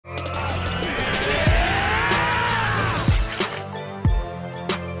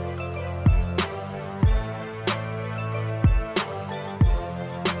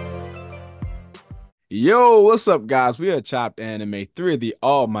Yo, what's up, guys? We are Chopped Anime, three of the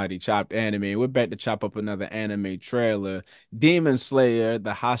almighty Chopped Anime. We're back to chop up another anime trailer, Demon Slayer,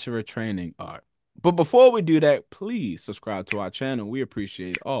 the Hashira training arc. But before we do that, please subscribe to our channel. We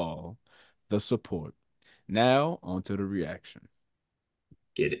appreciate all the support. Now, on to the reaction.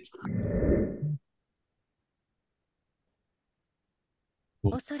 Get it.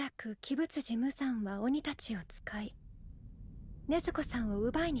 おそらく鬼物事務さんは鬼たちを使い、禰豆子さんを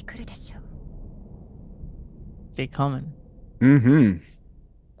奪いに来るでしょう。They coming.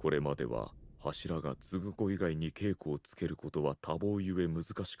 これまでは柱が継ぐ子以外に稽古をつけることは多忙ゆえ難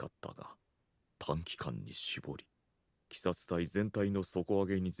しかったが、短期間に絞り鬼殺隊全体の底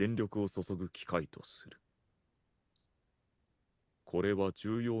上げに全力を注ぐ機会とする。これは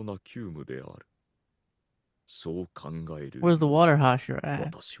重要な急務である。そう考える。 Where's the water Hashira at?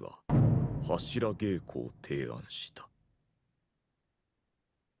 私は柱稽古を提案した。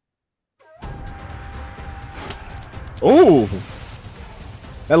Oh,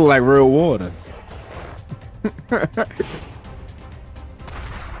 that look like real water.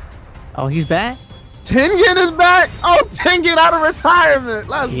 Oh, he's back? Tengen is back. Oh, Tengen out of retirement.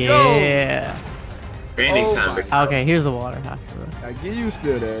 Let's go. Yeah. Training Oh time. my- Okay, here's the water Hashira. Gyu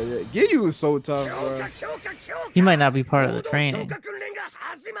still there. Yeah, Gyu is so tough, bro. He might not be part of the training.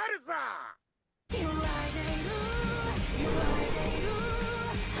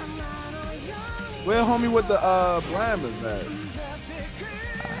 Where homie with the blam is at?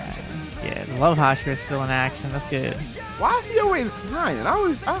 Yeah, the love Hashira is still in action. That's good. Why is he always crying? I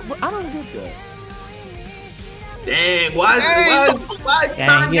don't get that. Dang, why Dang,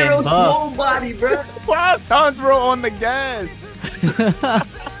 Tanjiro getting slow buff. body, bro? Why is Tanjiro on the gas?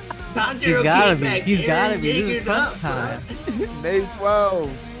 Tanjiro gotta came be. back He's here gotta and be. This is jigged up, crunch bro. time. May 12.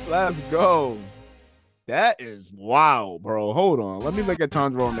 Let's go. That is wow, bro. Hold on. Let me look at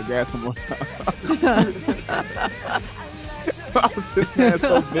Tanjiro on the gas one more time. Why was this man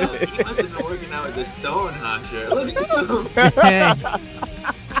so big? He must have been working out with the stone, Hashira. Look at him.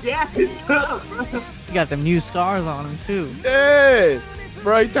 Yeah, it's tough, bro. He got them new scars on him too. Yeah.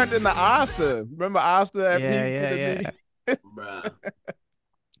 Bro, he turned into Asta. Remember Asta? After he did the Yeah. video? Bro.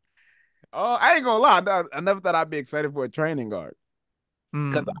 Oh, I ain't gonna lie. I never thought I'd be excited for a training arc.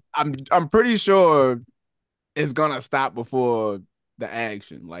 Because Mm. I'm pretty sure it's gonna stop before the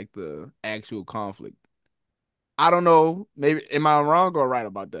action, like the actual conflict. I don't know. Maybe am I wrong or right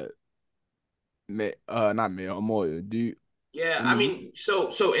about that? Not me, Amoya. Do you? Yeah, I mean,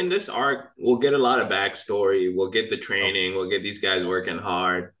 so in this arc, we'll get a lot of backstory. We'll get the Oh. training. We'll get these guys working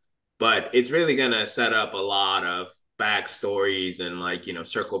hard, but it's really gonna set up a lot of backstories and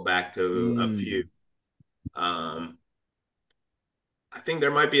circle back to a few. Um, I think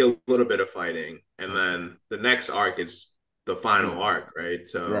there might be a little bit of fighting, and then the next arc is the final arc, right?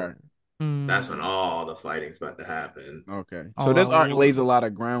 So Right. that's when all the fighting's about to happen. Okay. So this arc lays a lot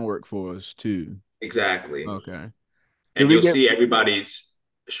of groundwork for us too. Exactly. Okay. And you'll see everybody's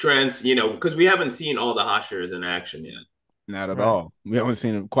strengths, because we haven't seen all the Hashiras in action yet. Not at all. We haven't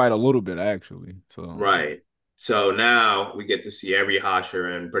seen it quite a little bit actually. So Right. So now we get to see every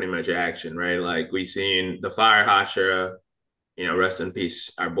Hashira in pretty much action, right? Like we seen the Fire Hashira, rest in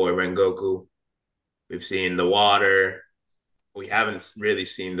peace, our boy Rengoku. We've seen the water. We haven't really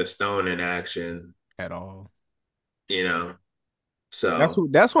seen the stone in action at all. So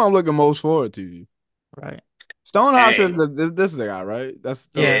that's what I'm looking most forward to. Right. Stonehouse this is the guy, right? That's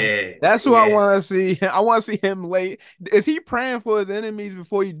who I want to see. I want to see him late. Is he praying for his enemies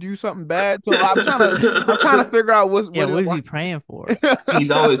before he do something bad? So I'm trying to figure out what is he praying for?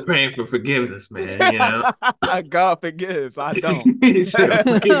 He's always praying for forgiveness, man. God forgives. I don't. He said,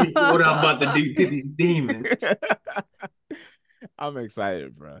 forgive me for what I'm about to do to these demons. I'm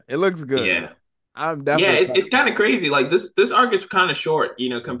excited, bro. It looks good. Yeah. I'm definitely it's kind of crazy. Like this arc is kind of short,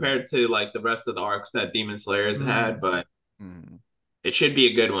 compared to like the rest of the arcs that Demon Slayer's had, but it should be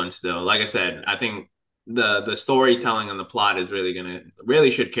a good one still. Like I said, I think the storytelling and the plot is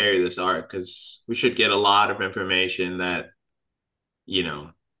really should carry this arc because we should get a lot of information that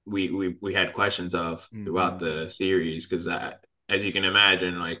we had questions of throughout the series because as you can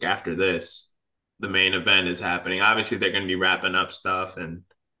imagine, like after this, the main event is happening. Obviously, they're going to be wrapping up stuff and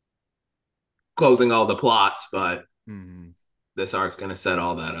closing all the plots, but this arc's gonna set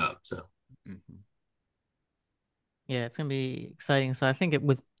all that up. So yeah, it's gonna be exciting. So I think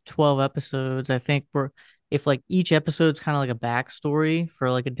with 12 episodes, I think if like each episode's kind of like a backstory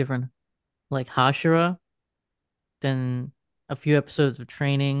for like a different like Hashira, then a few episodes of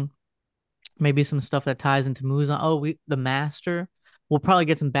training, maybe some stuff that ties into Muzan. Oh, the master. We'll probably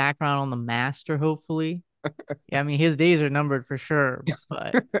get some background on the master, hopefully. Yeah, I mean his days are numbered for sure,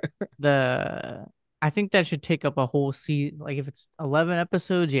 but I think that should take up a whole season. Like if it's 11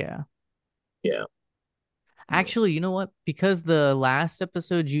 episodes, yeah. Yeah. Actually, you know what? Because the last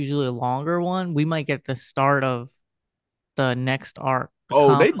episode's usually a longer one, we might get the start of the next arc, the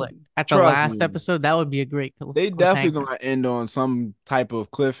Oh, they conflict at the trust last me. episode. That would be a great They definitely cliffhanger. gonna end on some type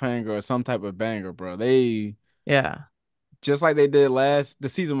of cliffhanger or some type of banger, bro. They Yeah, just like they did the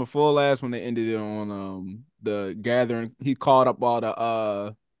season before last when they ended it on the gathering. He called up all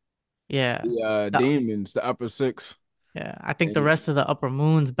yeah, the The- demons, the upper six. yeah. I think the And rest of the upper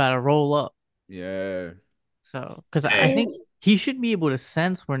moon's about to roll up. yeah. So, because I Hey, think he should be able to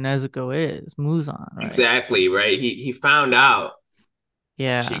sense where Nezuko is, Muzan, right? exactly, right? He found out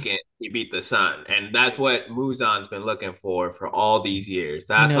Yeah, he beat the sun. And that's what Muzan's been looking for all these years. he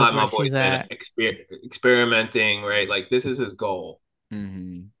That's knows why where my boy's she's been at. experimenting, right? Like this is his goal.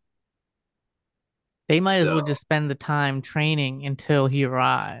 Hmm. They might as well So just spend the time training until he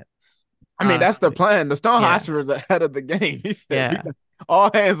arrives. I mean, that's the Honestly, plan. The Stone yeah, Hashira is ahead of the game. He said, "We yeah, got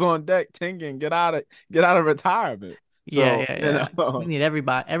all hands on deck, Tengen, get out of retirement." yeah, So, yeah, yeah. We need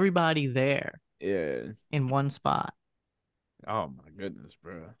everybody there yeah. in one spot. Oh my goodness,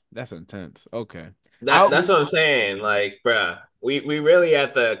 bro. That's intense. Okay. that's what I'm saying. Like, bruh, we really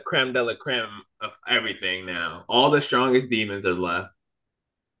at the creme de la creme of everything now. All the strongest demons are left.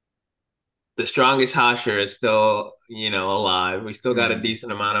 The strongest Hashira is still, alive. We still got a Mhm.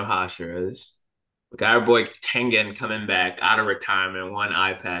 decent amount of Hashiras. We got our boy Tengen coming back out of retirement, one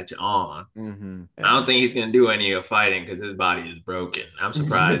eye patch on. Mhm. I don't Yeah. think he's gonna do any of fighting because his body is broken. I'm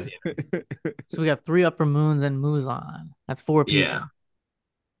surprised. So we got three upper moons and Muzan. That's four Yeah. people.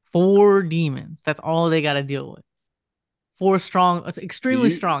 Four demons. That's all they got to deal with. Four strong. It's Do extremely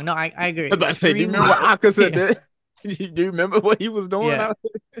you strong. No, I agree. I was about to say, do you remember Extremely. what Akaza Yeah. did? Do you remember what he was doing Yeah. out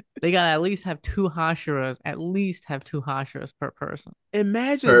They got to at least have two Hashiras. At least have two Hashiras per person. there?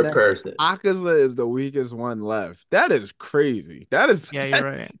 Imagine Per that person. Akaza is the weakest one left. That is crazy. That is Yeah, you're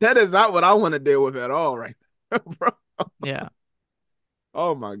right. that is not what I want to deal with at all right now, bro. Yeah.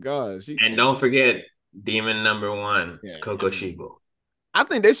 Oh my gosh. And don't forget demon number one, Yeah, Coco him. Shibo. I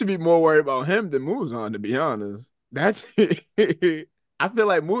think they should be more worried about him than Muzan, to be honest. That's I feel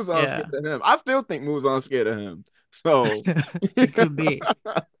like Muzan's Yeah. scared of him. I still think Muzan's scared of him. So It could be.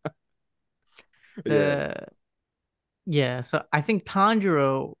 yeah. The Yeah, so I think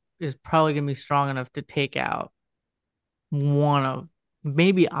Tanjiro is probably gonna be strong enough to take out one of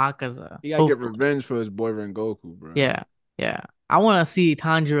maybe Akaza. He gotta get Hopefully. revenge for his boyfriend Goku, bro. Yeah, yeah. I want to see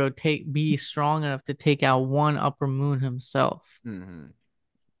Tanjiro be strong enough to take out one Upper Moon himself. Hmm.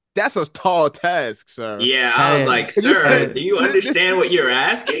 That's a tall task, sir. Yeah, I That was like, is. You That sir, said do is. you understand what you're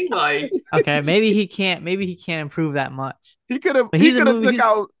asking? Like, Okay, maybe he can't. Maybe he can't improve that much. he could have But he he's a could have movie. took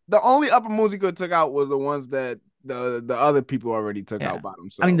out the only upper moves he could have took out was the ones that the other people already took Yeah. out by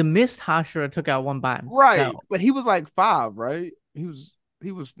I mean, themselves. the Mist Hashira took out one by Right. himself. But he was like 5, right? He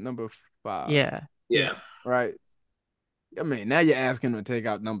was number 5, Yeah. yeah. right? I mean, now you're asking him to take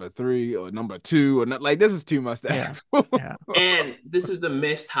out number 3 or number 2 or not. Like, this is too much to Yeah. ask. Yeah. And this is the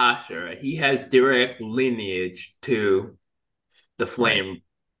Mist Hashira. He has direct lineage to the Right. flame,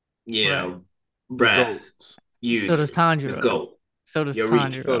 Right. The breath goats. So user, does the Tanjiro. goat, So does Eureka.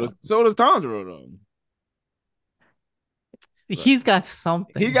 Tanjiro. So does Tanjiro though. He's got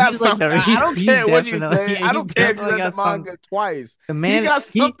something. He got He's like something. the I don't he's care what you definitely say. yeah, I he don't care if you definitely read the got something. manga twice. The He man got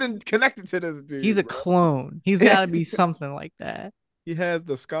something connected to this dude. he's a bro. clone. He's got to be something like that. He has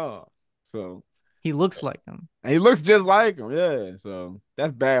the scar. So He looks like him. and he looks just like him. Yeah. So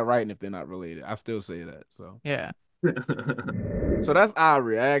that's bad writing if they're not related. I still say that. So Yeah. so that's our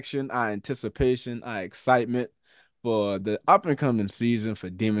reaction, our anticipation, our excitement for the up and coming season for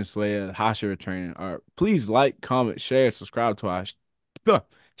Demon Slayer Hashira Training Art. Please like, comment, share, subscribe to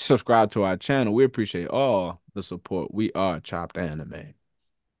our channel. We appreciate all the support. We are Chopped Anime.